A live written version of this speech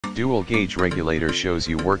Dual gauge regulator shows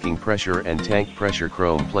you working pressure and tank pressure,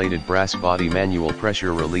 chrome plated brass body, manual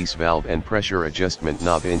pressure release valve and pressure adjustment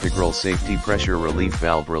knob, integral safety pressure relief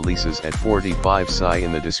valve, releases at 45 SI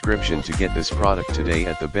in the description to get this product today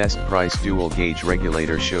at the best price. Dual gauge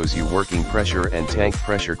regulator shows you working pressure and tank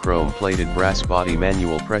pressure, chrome plated brass body,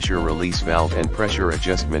 manual pressure release valve and pressure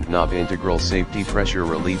adjustment knob, integral safety pressure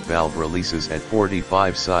relief valve, releases at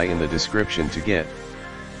 45 SI in the description to get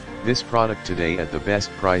this product today at the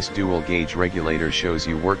best price. Dual gauge regulator shows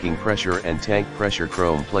you working pressure and tank pressure,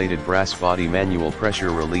 chrome plated brass body, manual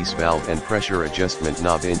pressure release valve and pressure adjustment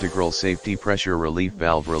knob, integral safety pressure relief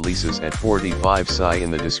valve, releases at 45 SI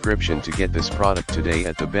in the description to get this product today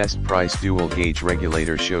at the best price. Dual gauge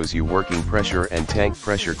regulator shows you working pressure and tank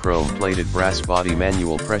pressure, chrome plated brass body,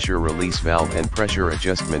 manual pressure release valve and pressure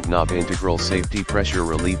adjustment knob, integral safety pressure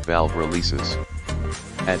relief valve, releases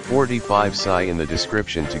at 45 SI in the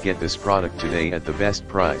description to get this product today at the best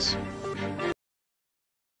price.